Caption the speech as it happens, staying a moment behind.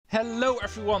Hello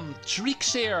everyone,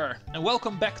 Treecks here, and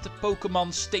welcome back to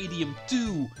Pokémon Stadium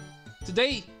 2.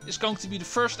 Today is going to be the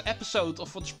first episode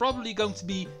of what's probably going to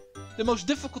be the most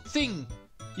difficult thing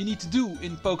you need to do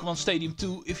in Pokémon Stadium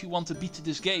 2 if you want to beat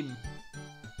this game.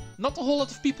 Not a whole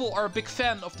lot of people are a big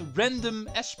fan of the random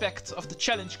aspect of the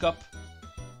Challenge Cup,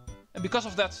 and because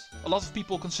of that, a lot of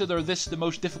people consider this the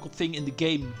most difficult thing in the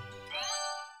game.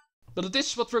 But it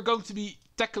is what we're going to be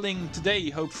tackling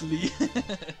today, hopefully.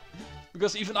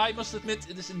 Because even I must admit,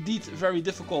 it is indeed very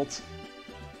difficult.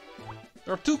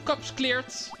 There are two cups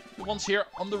cleared. The ones here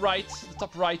on the right, the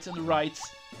top right and the right.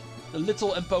 The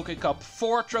Little and Poké Cup.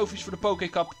 4 trophies for the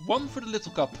Poké Cup, 1 for the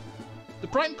Little Cup. The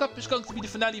Prime Cup is going to be the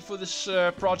finale for this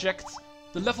project.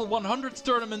 The level 100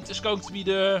 tournament is going to be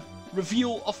the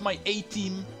reveal of my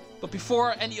A-team. But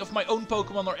before any of my own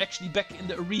Pokemon are actually back in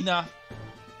the arena,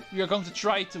 we are going to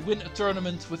try to win a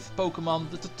tournament with Pokemon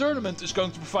that the tournament is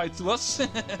going to provide to us.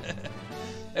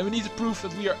 And we need to prove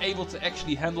that we are able to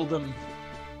actually handle them.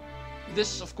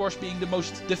 This, of course, being the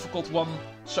most difficult one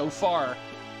so far.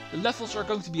 The levels are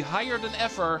going to be higher than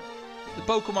ever. The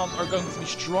Pokemon are going to be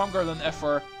stronger than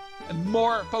ever. And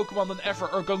more Pokemon than ever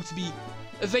are going to be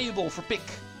available for pick.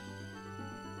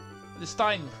 It is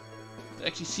time to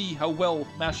actually see how well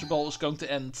Master Ball is going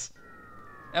to end.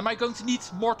 Am I going to need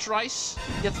more tries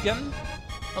yet again?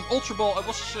 On Ultra Ball I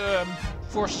was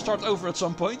forced to start over at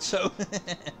some point, so...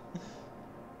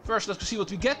 First let's see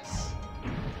what we get.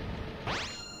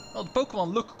 Well, the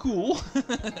Pokemon look cool.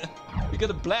 We get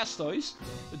a Blastoise,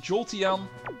 a Jolteon,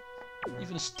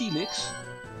 even a Steelix.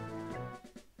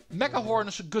 Mega Horn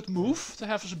is a good move to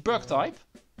have as a bug type.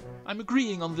 I'm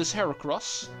agreeing on this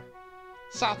Heracross.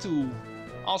 Satu,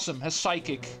 awesome, has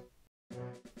Psychic.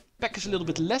 Peck is a little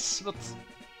bit less, but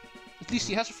at least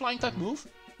he has a flying type move.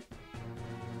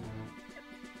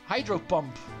 Hydro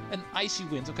Pump and Icy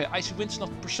Wind. Okay, Icy Wind's not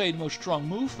per se the most strong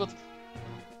move, but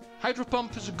Hydro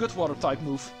Pump is a good water type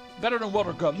move. Better than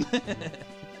Water Gun.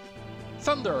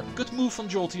 Thunder, good move from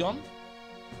Jolteon.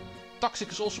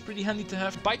 Toxic is also pretty handy to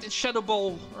have. Bite and Shadow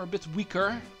Ball are a bit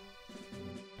weaker.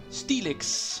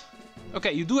 Steelix.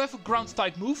 Okay, you do have a ground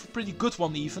type move, a pretty good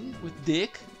one even, with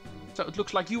Dig. So it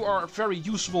looks like you are a very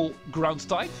usable ground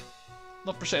type.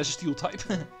 Not per se as a steel type.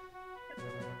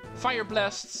 Fire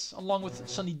Blasts along with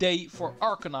Sunny Day for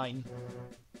Arcanine.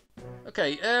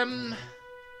 Okay,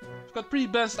 we've got a pretty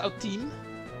balanced out team.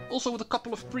 Also with a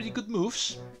couple of pretty good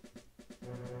moves.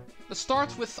 Let's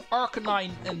start with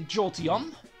Arcanine and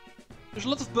Jolteon. There's a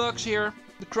lot of bugs here.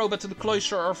 The Crobat and the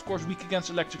Cloyster are of course weak against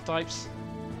electric types.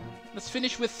 Let's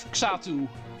finish with Xatu.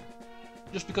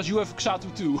 Just because you have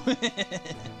Xatu too.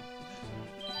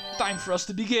 Time for us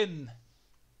to begin.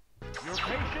 Your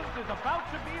patience is about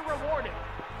to be rewarded.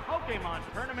 Pokémon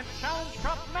Tournament Challenge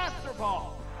Cup Master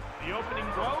Ball. The opening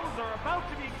blows are about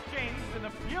to be exchanged in a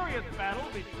furious battle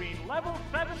between level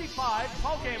 75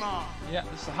 Pokémon. Yeah,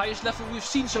 this is the highest level we've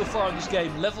seen so far in this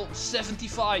game. Level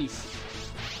 75.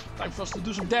 Time for us to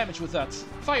do some damage with that.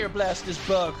 Fire Blast this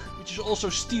bug, which is also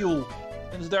steel,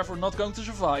 and is therefore not going to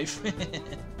survive.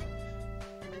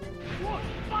 What?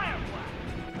 Fire Blast!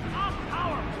 A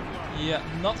powerful one! Yeah,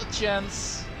 not a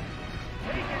chance.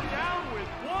 Taken down with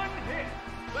one hit.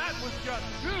 That was just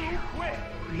too quick.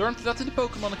 Learned that in the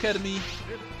Pokemon Academy.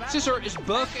 Scissor is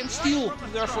bug and steel,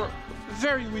 and therefore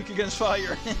very weak against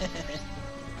fire.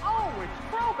 Oh, it's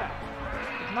Crobat!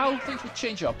 But now things will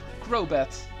change up.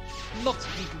 Crobat, not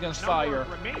weak against fire.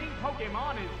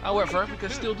 However, we can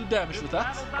still do damage with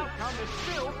that.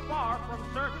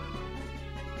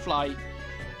 Fly.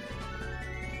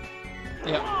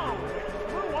 Yeah.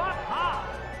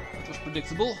 That was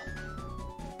predictable.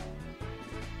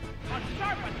 A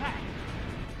sharp attack.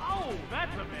 Oh,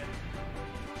 that's a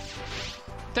miss.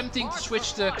 Tempting to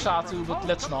switch to Xatu, but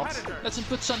let's not. Let's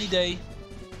input Sunny Day.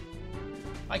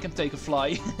 I can take a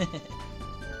fly.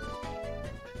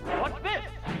 What's this?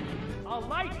 A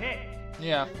light hit.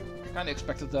 Yeah, kinda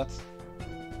expected that.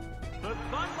 The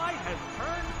sunlight has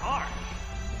turned harsh.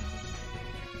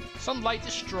 Sunlight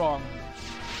is strong.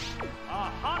 A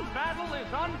hot battle is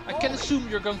unfolding. I can assume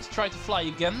you're going to try to fly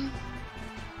again.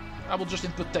 I will just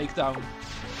input takedown.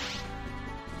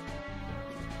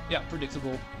 Yeah,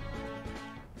 predictable.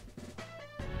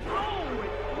 Oh,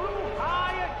 it flew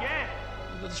high again.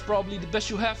 That is probably the best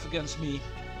you have against me.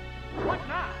 What's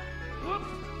that?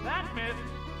 Whoops, that missed.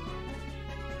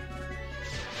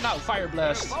 Now, Fire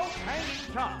Blast. They're both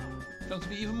hanging tough. Going to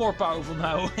be even more powerful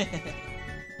now.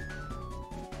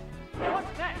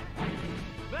 What's that?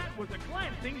 That was a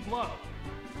glancing blow.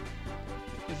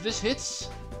 If this hits,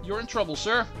 you're in trouble,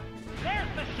 sir. There's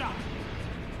the shot.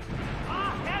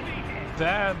 A heavy hit.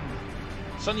 Bam!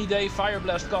 Sunny Day Fire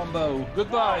Blast combo.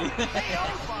 Goodbye.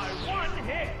 KO'd by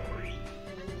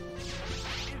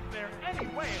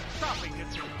way of stopping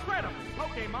this incredible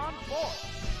Pokémon force.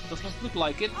 Does not look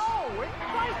like it. Oh, it's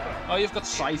Scyther! Oh, you've got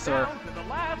Scyther. Down to the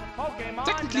last Pokémon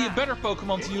Technically a now. better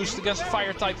Pokemon to use against a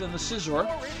fire type than the Scizor.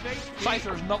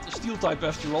 Scyther is not a steel type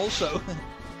after all, so...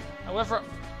 However,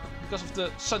 because of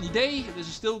the sunny day, this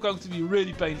is still going to be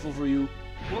really painful for you.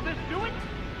 Will this do it?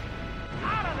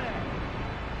 Out of there!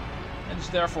 And it's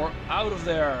therefore out of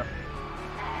there.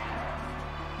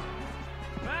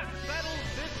 That settles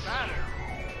this battle.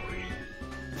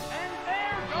 And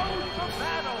there goes the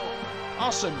battle!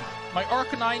 Awesome. My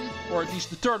Arcanine, or at least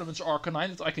the tournament's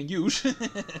Arcanine that I can use,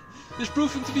 is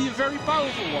proving to be a very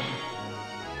powerful one.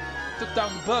 Took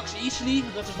down the bugs easily,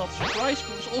 that is not a surprise,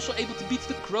 but was also able to beat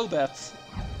the Crobat.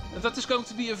 And that is going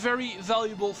to be a very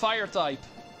valuable fire type.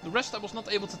 The rest I was not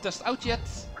able to test out yet.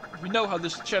 We know how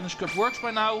this Challenge Cup works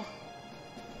by now.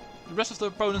 The rest of the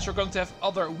opponents are going to have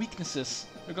other weaknesses.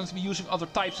 They're going to be using other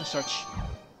types and such.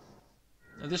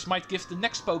 And this might give the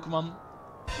next Pokemon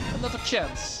another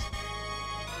chance.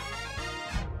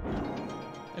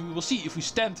 And we will see if we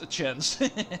stand a chance.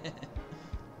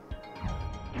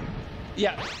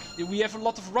 Yeah, we have a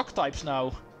lot of rock types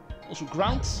now. Also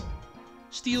ground,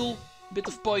 steel, bit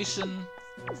of poison.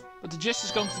 But the gist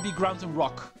is going to be ground and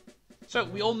rock. So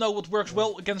we all know what works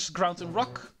well against ground and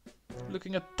rock.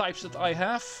 Looking at types that I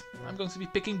have, I'm going to be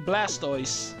picking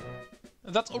Blastoise.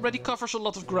 And that already covers a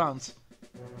lot of ground.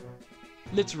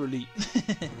 Literally.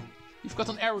 You've got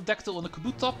an Aerodactyl and a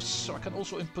Kabutops, so I can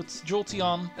also input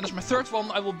Jolteon. And as my third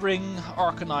one, I will bring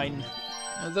Arcanine.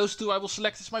 Those two I will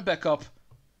select as my backup.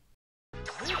 This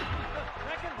is the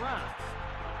second round.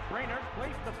 Trainers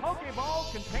place the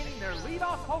Pokeball containing their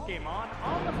lead-off Pokemon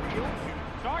on the field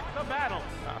to start the battle.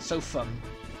 Ah, so fun.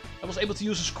 I was able to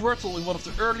use a Squirtle in one of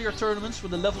the earlier tournaments when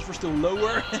the levels were still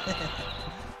lower.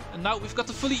 And now we've got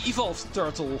the fully evolved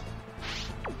Turtle.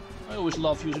 I always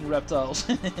love using reptiles.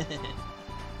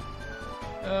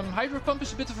 Hydro Pump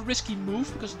is a bit of a risky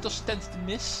move because it does tend to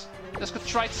miss. Let's go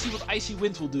try to see what Icy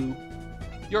Wind will do.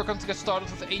 You're going to get started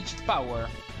with the Ancient Power.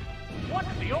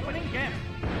 What's the opening game?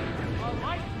 A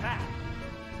light pass.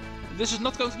 This is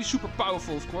not going to be super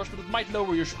powerful, of course, but it might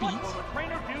lower your speed. What will the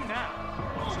trainer do now?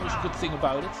 That's always a good thing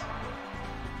about it.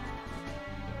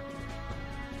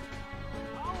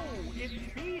 Oh, its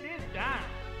speed is down.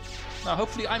 Now,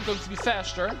 hopefully I'm going to be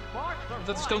faster.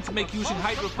 That is going to make using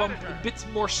Hydro Pump a bit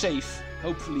more safe.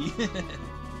 Hopefully.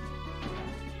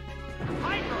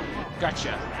 Hydro Pump.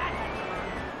 Gotcha.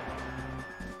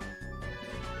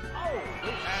 Oh, it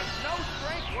has no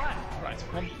strength left. Right,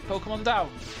 one Pokemon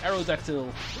down. Aerodactyl.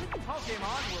 Which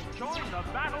Pokemon will join the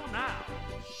battle now?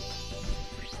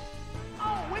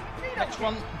 Oh, it's Nido. Next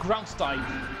one, Ground type.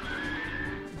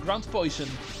 Ground Poison.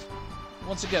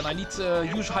 Once again, I need to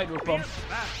use Hydro Pump.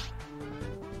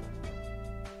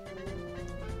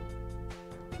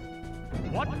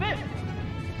 What's this?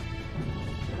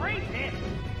 Great hit!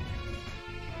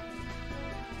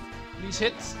 Please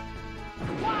hit.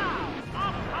 Wow!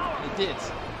 Off power! It did.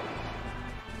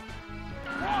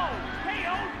 Whoa!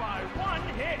 KO'd by one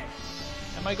hit!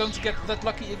 Am I going to get that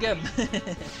lucky again? This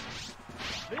has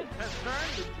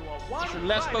turned into a one-sided Is your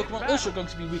last Pokemon battle. also going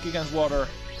to be weak against water?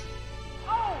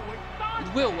 Oh, it's on!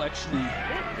 It will, actually.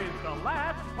 This is the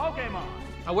last Pokemon.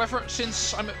 However,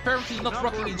 since I'm apparently not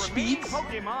rocking in speed,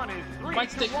 Pokemon is you 3 might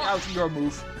to take me 1. out in your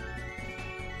move.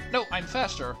 No, I'm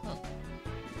faster. Oh.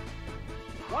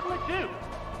 What'll it do?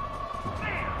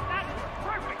 Man, that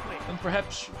worked perfectly. And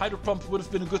perhaps Hydro Pump would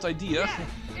have been a good idea. Yes,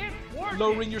 it's working.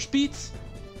 Lowering your speed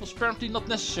was apparently not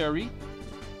necessary.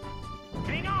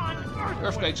 Hang on.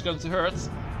 Earthquake's going to hurt.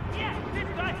 Yes,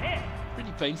 it's a hit.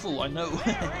 Pretty painful, I know.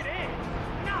 There it is.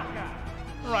 Knockout.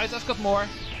 Alright, I've got more.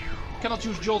 Cannot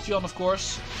use Jolteon, of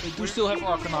course. They do still have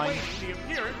Arcanine. The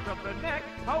appearance of the next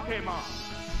Pokemon.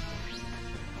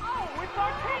 Oh, it's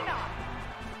Arcanine.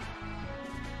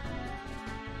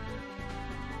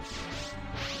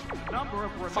 Number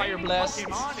of remaining Fire Blast.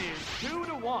 Pokemon is 2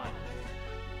 to 1.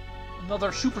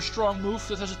 Another super strong move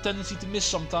that has a tendency to miss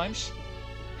sometimes.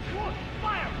 What?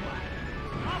 Fire Blast.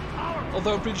 How powerful.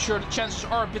 Although I'm pretty sure the chances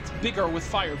are a bit bigger with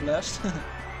Fire Blast. The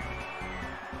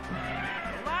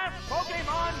last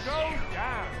Pokemon goes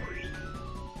down.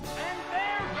 And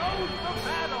there goes the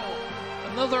battle.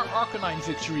 Another Arcanine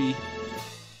victory.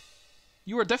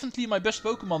 You are definitely my best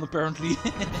Pokemon, apparently.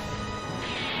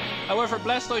 However,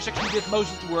 Blastoise actually did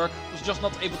most of the work. Was just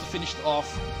not able to finish it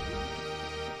off.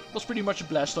 It was pretty much a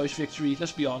Blastoise victory,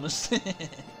 let's be honest.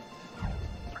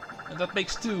 And that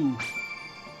makes 2.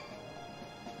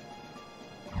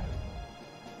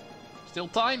 Still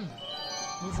time.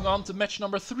 Moving on to match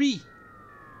number 3.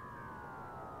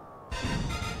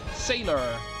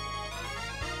 Sailor.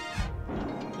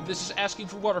 This is asking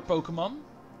for water Pokemon.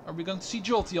 Are we going to see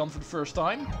Jolteon for the first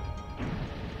time?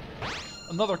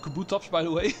 Another Kabutops, by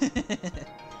the way.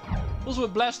 Also a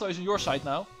Blastoise on your side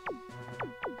now.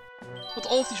 But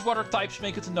all of these water types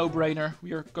make it a no-brainer.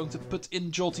 We are going to put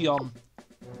in Jolteon.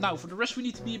 Now, for the rest we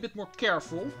need to be a bit more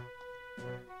careful.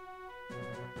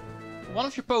 One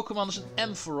of your Pokemon is an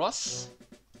Ampharos.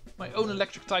 My own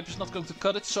electric type is not going to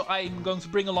cut it, so I'm going to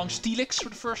bring along Steelix for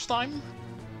the first time.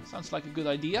 Sounds like a good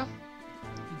idea.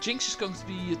 Jinx is going to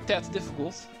be a tad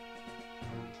difficult.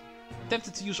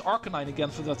 Tempted to use Arcanine again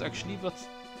for that actually, but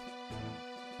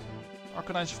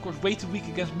Arcanine is of course way too weak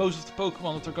against most of the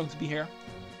Pokemon that are going to be here.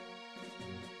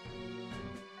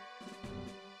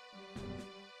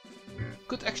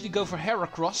 Could actually go for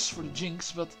Heracross for the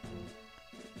Jinx, but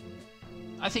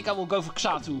I think I will go for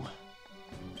Xatu.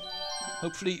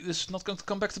 Hopefully this is not going to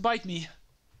come back to bite me.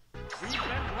 We've been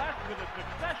blessed with a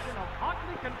succession of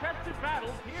hotly contested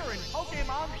battles here in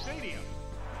Pokémon Stadium.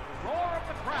 The roar of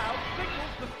the crowd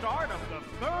signals the start of the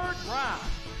third round.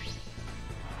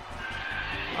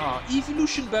 Ah,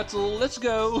 evolution battle, let's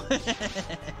go!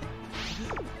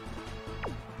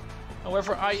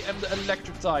 However, I am the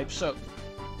electric type, so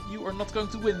you are not going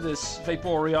to win this,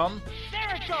 Vaporeon.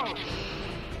 There it goes!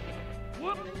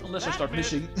 Whoop, Unless I start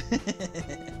missing. There's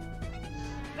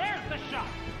the shot!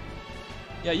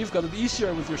 Yeah, you've got it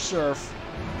easier with your surf.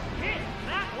 Hit!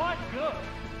 That was good!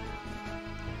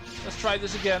 Let's try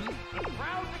this again. The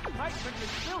crowd's excitement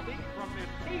is building from this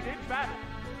heated battle.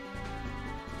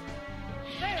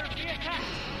 There's the attack!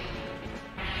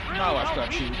 Now I've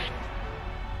got you.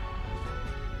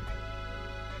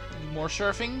 Any more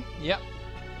surfing? Yep.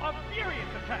 A furious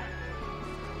attack!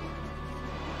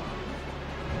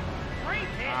 Great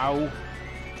hit! Ow.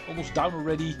 Almost down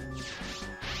already.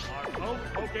 Are both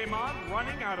Pokémon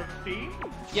running out of steam?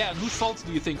 Yeah, and whose fault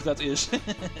do you think that is?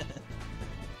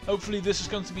 Hopefully this is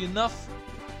going to be enough.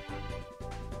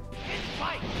 It's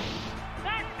fight!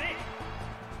 That's it!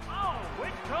 Oh,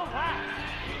 it's the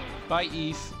last! Bye,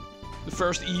 Eve. The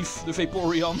first Eve, the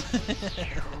Vaporeon.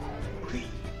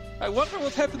 I wonder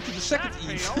what happened to the second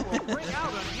That Eve. fail will bring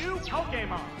out a new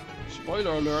Pokémon!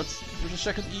 Spoiler alert, there's a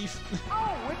second Eve.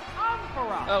 Oh, it's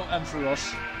Ampharos! Oh,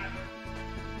 Ampharos.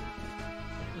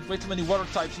 There's way too many water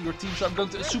types in your team, so I'm going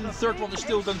to assume the third one is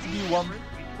still going to be one.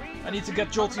 I need to get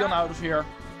Jolteon out of here.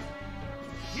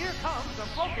 Here comes the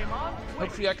Pokémon switch.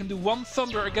 Hopefully I can do one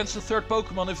Thunder against the third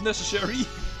Pokemon if necessary.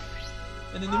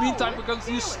 And in the meantime we're going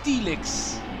to use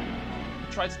Steelix.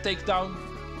 Try to take down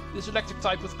this electric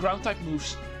type with ground type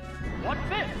moves. What's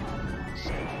this?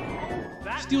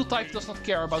 That Steel type does not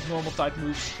care about normal type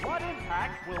moves. What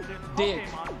impact will this Dig.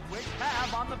 Pokémon switch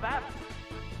have on the battle?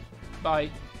 Bye.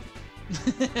 The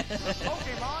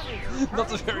Pokémon is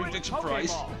Not a turning very to its big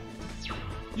surprise. Pokéball.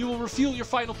 You will reveal your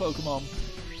final Pokemon.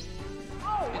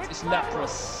 Oh, It it's is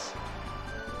Lapras.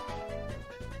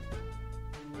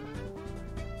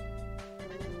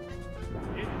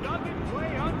 It dug its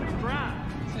way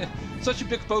underground. Such a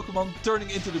big Pokemon turning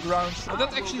into the ground. Oh,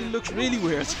 that actually looks really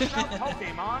weird.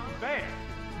 Pokémon fair.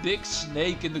 Big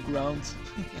snake in the ground.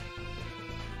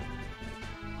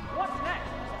 What's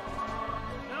next?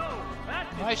 No,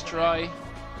 that's Nice try.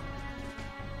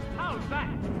 How's that?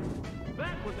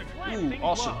 That was a Ooh, glancing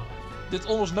awesome. blow. Did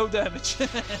almost no damage. Both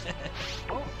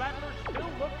battlers still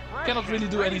look fresh Cannot really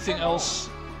and do ready anything for more. else.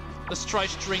 Let's try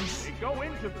strength. They go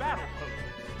into battle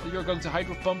pose. You're going to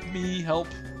Hydro Pump me, help.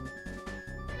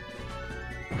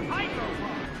 Hydro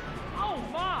Pump. Oh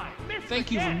my! Missed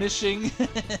Thank you for again. missing.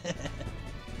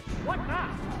 What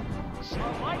now?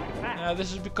 A light attack.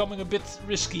 This is becoming a bit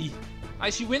risky.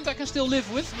 Icy Wind I can still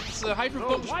live with, but Hydro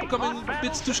Pump is becoming a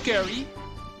bit too scary.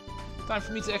 Time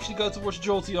for me to actually go towards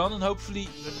Jolteon and hopefully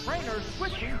The trainer's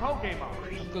switching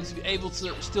Pokemon. I'm going to be able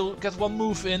to still get one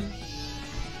move in.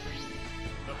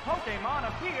 The Pokemon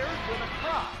appears with a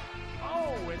cry.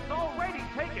 Oh, it's already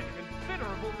taken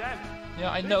considerable damage.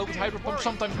 Yeah, I know, but Hydro Pump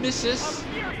sometimes A misses.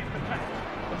 furious attack.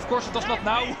 But of course it does not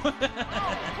now. Oh, it's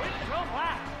the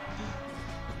last.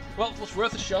 Well, it was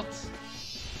worth a shot.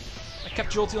 I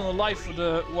kept Jolteon alive for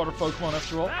the water Pokemon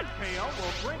after all. That fail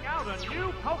will bring out a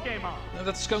new Pokemon. And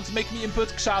that's going to make me input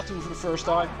Xatu for the first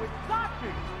time. With Xatu.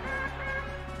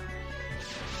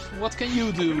 What can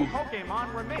you do?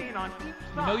 Pokemon remain on each You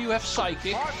side. know you have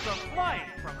Psychic. Sparks are flying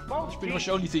from both That's pretty much teams.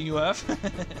 the only thing you have.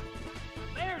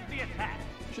 There's the attack.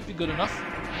 Should be good enough.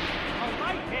 A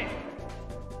light hit.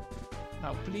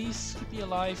 Now please, keep me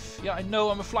alive. Yeah, I know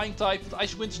I'm a flying type, but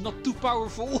Ice Wind is not too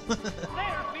powerful. There's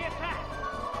the attack.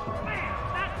 Man,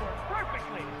 that worked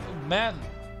perfectly. Oh man,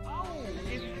 Oh,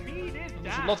 its speed is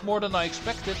that's down. a lot more than I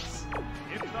expected.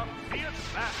 It's a fierce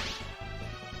battle.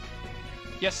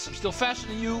 Yes, I'm still faster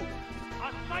than you.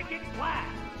 A psychic blast.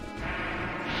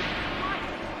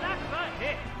 a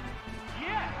hit.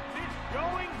 Yes, it's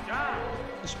going down.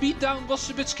 The speed down was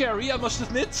a bit scary, I must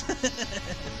admit.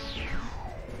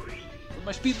 But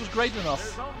my speed was great enough.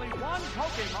 There's only one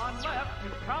Pokemon left to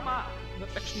come out. That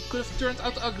actually could have turned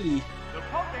out ugly. The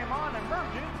Pokemon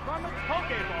emerges from its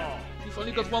Pokeball. We've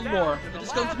only got one more. It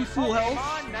is going to be full health.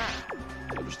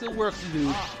 But there's still work to do.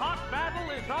 A hot battle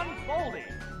is unfolding.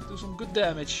 Do some good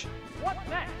damage. What's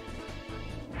next?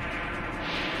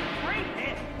 Great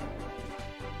hit.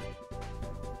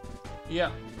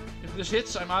 Yeah. If this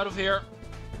hits, I'm out of here.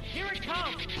 Here it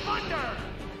comes. Thunder.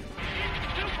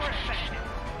 It's super effective.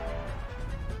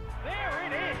 There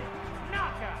it is.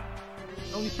 Knockout.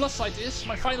 The only plus side is,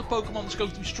 my final Pokemon is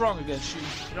going to be strong against you.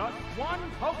 Just one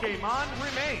Pokemon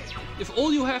remains. If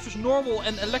all you have is normal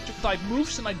and electric type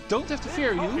moves, then I don't have to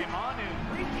fear you. Pokemon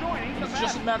is rejoining the It's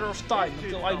just a battle. matter of time This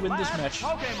until is I the win this last match.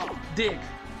 Pokemon. Dig.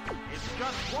 It's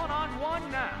just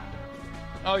one-on-one now.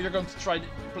 Oh, you're going to try to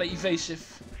play evasive.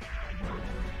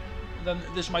 Then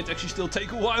this might actually still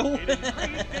take a while. It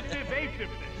increased its evasiveness.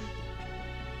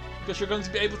 Because you're going to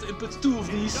be able to input 2 of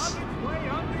these. Does its way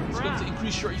It's going to underground.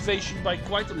 increase your evasion by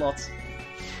quite a lot.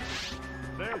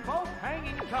 They're both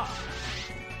hanging tough.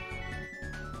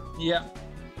 Yeah.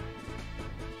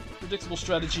 Predictable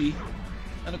strategy.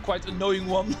 And a quite annoying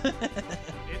one.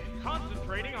 It's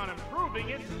concentrating on improving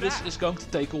its This stats. is going to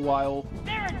take a while.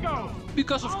 There it goes.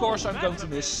 Because of course I'm that's going to a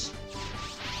miss.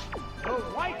 The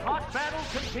white-hot battle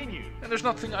continues. And there's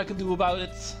nothing I can do about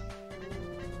it.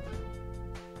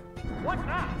 What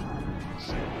now?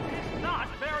 It's not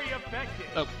very effective.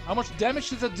 Oh, how much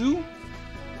damage did that do?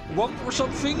 1 or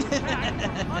something? Back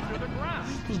from under the ground.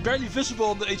 It was barely visible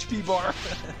on the HP bar.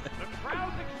 The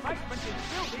crowd's excitement is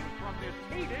building from this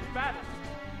heated battle.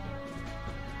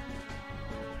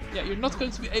 Yeah, you're not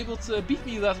going to be able to beat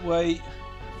me that way.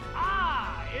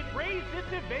 Ah! It raised its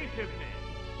evasiveness.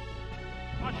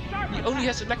 A sharp He only attack.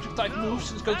 has electric type No, moves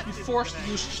and is going to be that didn't forced to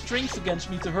connect. use strength against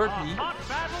me to hurt A me. hot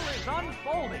battle is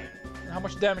unfolding. And how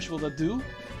much damage will that do?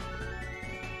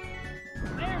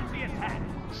 There's the attack.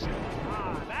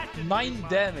 Ah, that didn't do 9 much.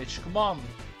 damage, come on.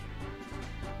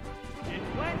 It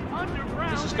went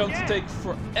underground. This is going to again. take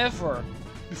forever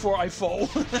before I fall.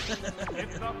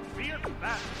 It's a fierce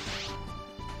battle.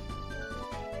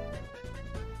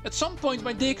 At some point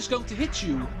my dig is going to hit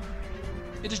you.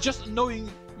 It is just annoying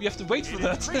we have to wait for It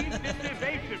that. increased its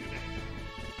evasiveness.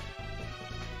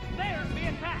 There's the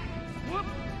attack. Whoops,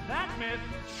 that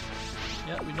missed.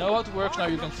 Yeah, we know how it works. Now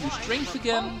you're going to use strength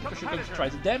again, because you're going to try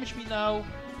to damage me now.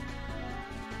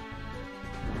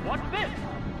 What's this?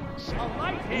 A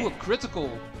light hit. Ooh, a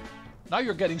critical. Now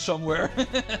you're getting somewhere.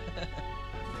 Continues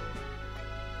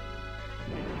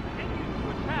to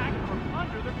attack from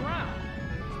under the ground.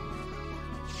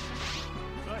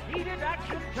 The heated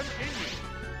action continues.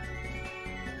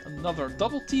 Another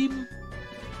double team.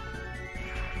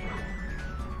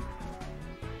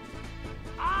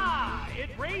 Ah! It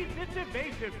raised its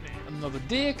evasiveness. Another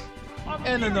dig. A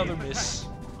And another furious miss.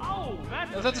 attack. Oh,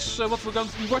 that's Now that is what we're going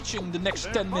to be watching the next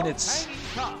They're 10 both minutes. hanging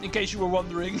tough. In case you were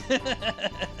wondering.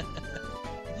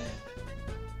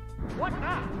 What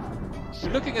now? If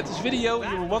you're looking at this video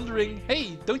and you were wondering,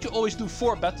 hey, don't you always do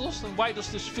 4 battles? Then why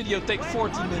does this video take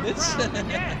 40 minutes?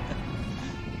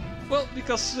 Well,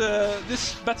 because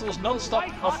this battle is non-stop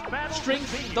of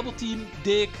strength, double team,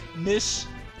 dig, miss,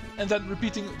 and then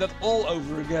repeating that all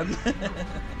over again.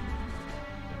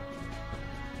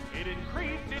 It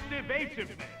increased its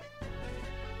evasiveness.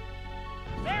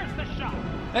 There's the shot.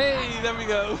 Hey, there we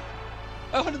go.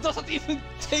 Oh, and it doesn't even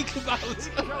take him out. This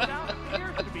showdown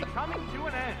appears to be coming to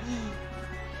an end.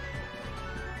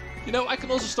 You know, I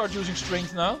can also start using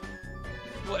strength now.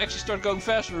 We'll actually start going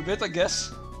faster a bit, I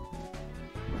guess.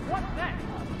 What's next?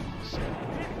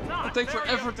 It's not It'll take very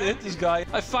forever to hit this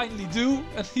effective. guy. I finally do,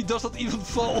 and he doesn't even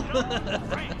fall. No,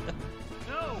 right.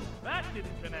 No, that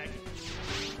didn't connect.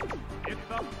 It's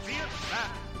a fierce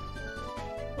battle.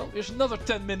 Well, here's another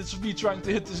 10 minutes of me trying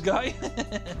to hit this guy.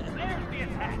 There's the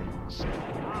attack.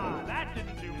 Ah, that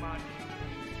didn't do much.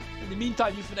 In the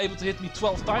meantime, you've been able to hit me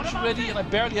 12 times about already, this? and I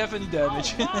barely have any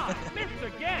damage. Oh my,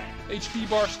 missed again. HP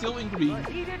bar still in The green.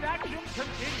 heated action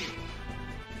continues.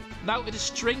 Now it is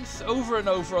strength over and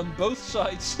over on both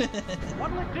sides.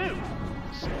 What'll it do?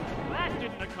 That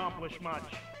didn't accomplish much.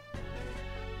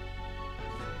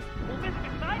 Well, this is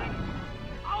exciting.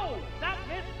 Oh, that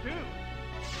missed too.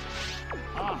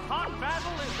 A hot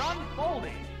battle is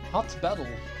unfolding. Hot battle.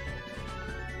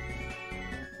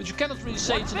 But you cannot really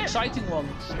say it's an exciting one.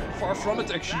 Far from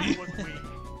it, actually. That was weak.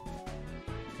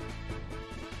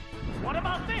 What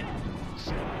about this?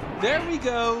 There we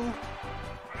go.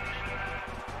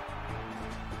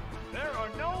 There are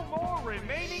no more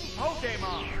remaining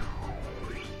Pokémon.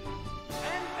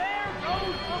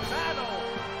 battle!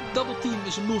 Double team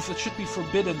is a move that should be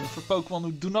forbidden for Pokemon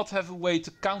who do not have a way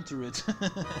to counter it.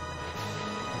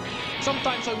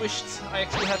 Sometimes I wished I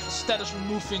actually had a status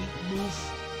removing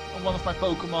move on one of my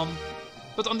Pokemon.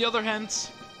 But on the other hand,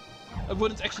 I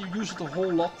wouldn't actually use it a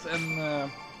whole lot,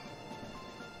 and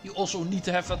you also need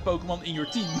to have that Pokemon in your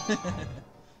team.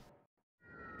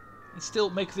 And still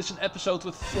make this an episode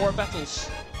with 4 battles.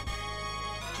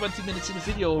 20 minutes in the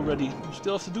video already. You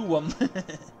still have to do one.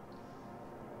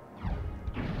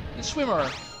 The swimmer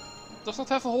does not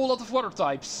have a whole lot of water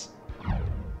types.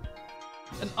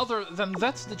 And other than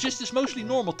that, the gist is mostly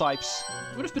normal types.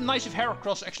 It would have been nice if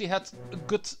Heracross actually had a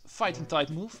good fighting type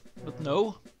move, but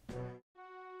no.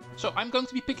 So I'm going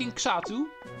to be picking Xatu.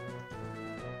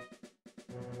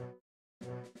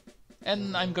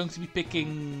 And I'm going to be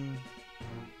picking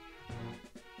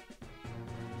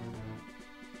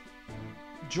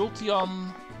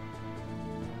Jolteon,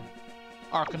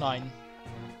 Arcanine.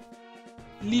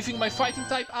 Leaving my fighting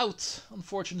type out,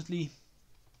 unfortunately.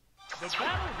 The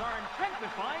battles are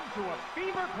intensifying to a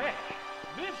fever pitch.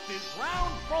 This is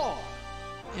round 4.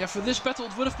 Yeah, for this battle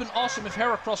it would have been awesome if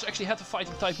Heracross actually had a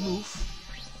fighting type move.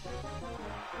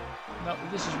 Now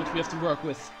this is what we have to work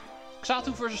with.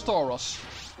 Xatu versus Tauros.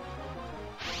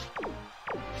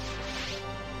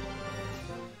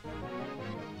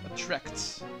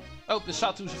 Attract. Oh, the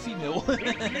Xatu is a female.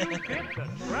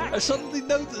 I suddenly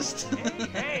noticed.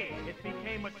 Hey, it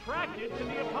became attracted to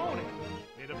the opponent.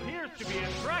 It appears to be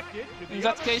attracted to the In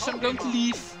that other case, I'm going to Pokemon.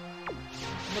 leave. I'm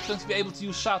not going to be able to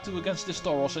use Xatu against this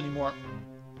Tauros anymore.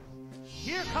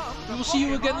 Here comes We the will see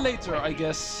you again Pokemon later, I Red.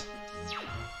 guess.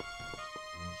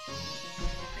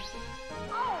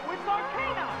 Oh, it's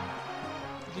Arcana!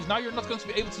 Because now you're not going to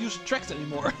be able to use Attract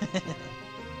anymore.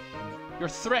 You're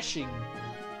thrashing.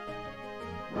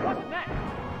 What's next?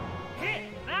 Hit!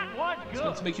 That was It's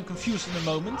going good! to make you confused in a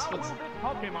moment, How but will this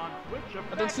Pokemon switch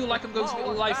I don't feel like I'm going to be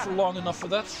alive for long enough for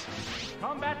that.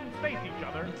 Combatants face each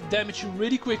other. I need to damage you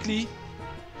really quickly.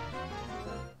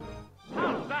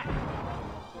 How's that?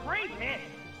 Great hit!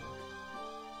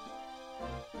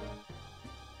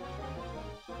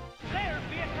 There's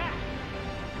the attack!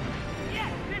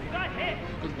 Yes, it's a hit!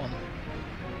 Good one.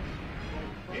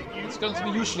 It It's used going to be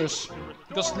useless,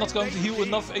 because it's not going to heal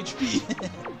enough HP.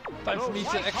 Time for me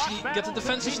to actually get a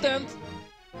defensive stand.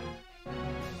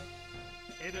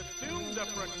 It assumed a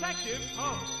protective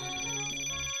pose.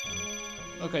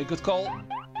 Okay, good call.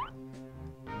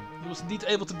 He was indeed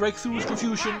able to break through his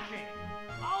confusion.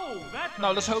 Oh, that's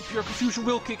Now let's hope your confusion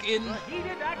will kick in, a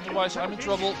heated action. otherwise I'm in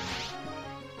trouble.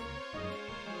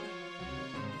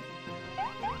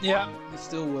 Yeah, it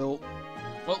still will.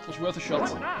 Well, it was worth a shot.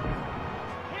 What now?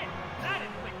 Hit! That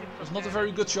inflicted It was not a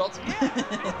very good shot.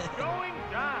 it's going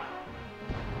down.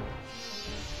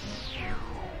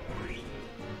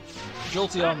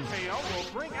 Jolteon. KO will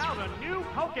bring out a new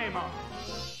Pokemon.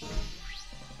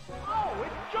 Oh,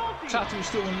 it's Jolteon! Xatu is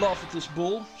still in love with this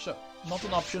bull, so not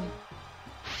an option.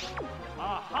 A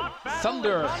hot battle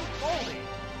Thunder. is unfolding.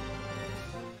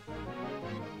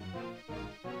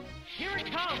 Here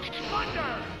it comes,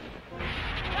 Thunder!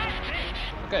 That's it!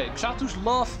 Okay, Xatu's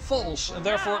love falls, and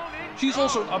therefore she's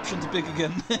also an option to pick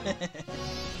again. The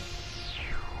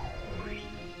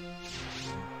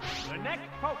next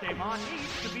Pokemon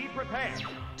needs to be prepared.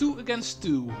 2 against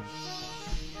 2.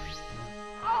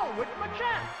 Oh, it's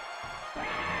Machamp!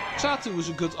 Xatu is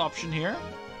a good option here,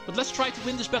 but let's try to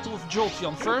win this battle with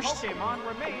Jolteon first. Pokemon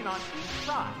remain on each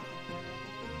side.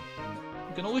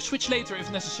 You can always switch later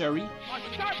if necessary. A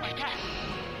sharp attack!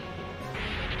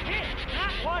 Hit!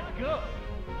 That was good!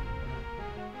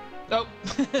 Oh,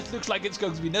 it looks like it's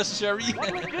going to be necessary.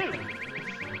 What will do?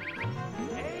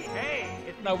 Hey,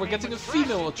 it Now we're became getting a attracted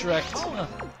female to the attract. opponent.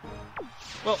 Huh.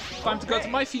 Well, time to go to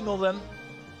my female then.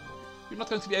 You're not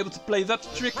going to be able to play that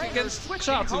trick Trainer against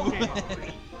switching Xatu.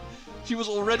 Pokemon. She was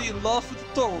already in love with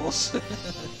the Tauros. This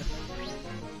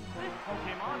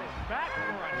Pokemon is back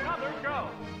for another go.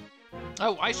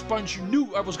 Oh, Ice Sponge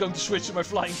knew I was going to switch to my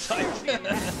flying type.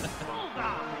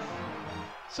 Bullseye!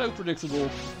 So predictable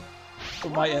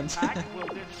from my end. What impact will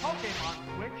this Pokemon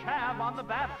switch have on the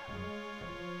battle?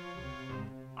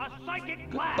 A psychic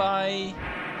blast! Goodbye.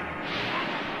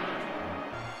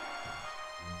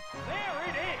 There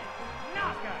it is!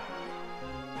 Knockout!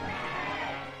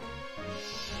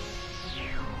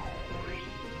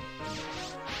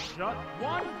 Just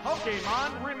one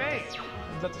Pokemon remains.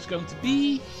 And that is going to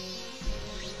be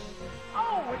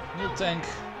Oh, it's Miltank.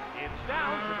 It's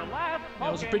down to the last Pokemon.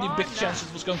 There was a pretty big now. chance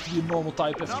it was going to be a normal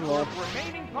type The after number all. of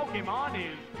remaining Pokemon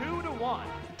is 2 to 1.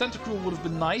 Tentacruel would have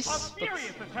been A nice, but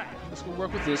furious attack. let's go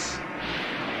work with this.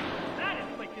 That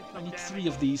inflicted I some need damage. 3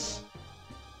 of these.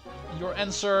 Your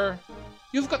answer...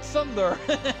 You've got thunder!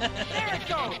 There it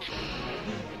goes!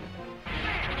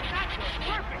 That was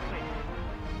perfectly!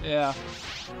 Yeah.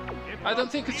 I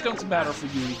don't think it's going to matter for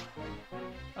you.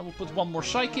 I will put one more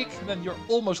Psychic, and then you're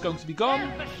almost going to be gone.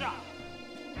 There's the shot.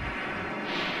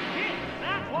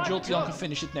 That was Jolteon good. can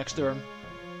finish it next turn.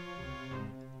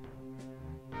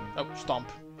 Oh, Stomp.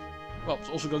 Well, it's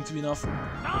also going to be enough.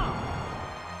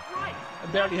 Right. I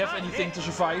barely have anything to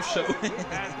survive, so Has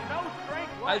no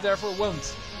strength I left. therefore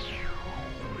won't.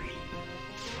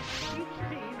 Each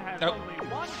team has Nope. only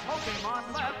one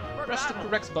Pokemon left for Press the battle.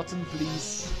 correct button,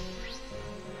 please.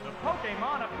 The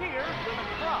Pokemon appears with a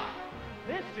cry.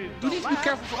 This is You the need to be last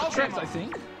careful for Attract, Pokemon. I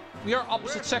think. We are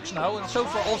opposite sex now, and so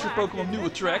far all of your Pokemon knew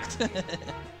Attract.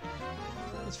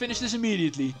 Let's finish this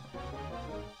immediately.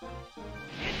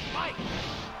 It's Mike.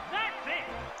 That's it.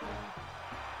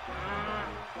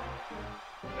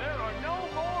 There are no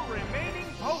more remaining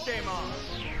Pokemon.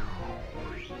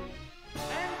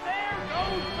 And there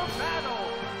goes the battle.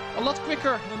 A lot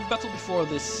quicker than the battle before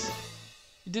this.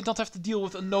 You did not have to deal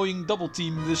with annoying double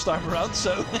team this time around,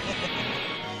 so...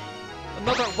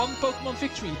 Another 1 Pokemon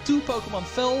victory, 2 Pokemon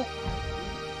fell,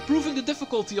 proving the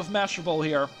difficulty of Master Ball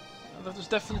here. And that is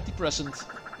definitely present.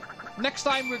 Next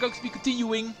time we're going to be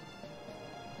continuing.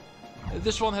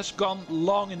 This one has gone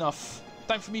long enough.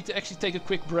 Time for me to actually take a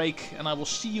quick break, and I will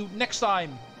see you next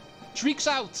time. Treecks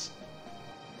out!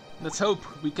 Let's hope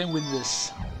we can win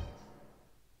this.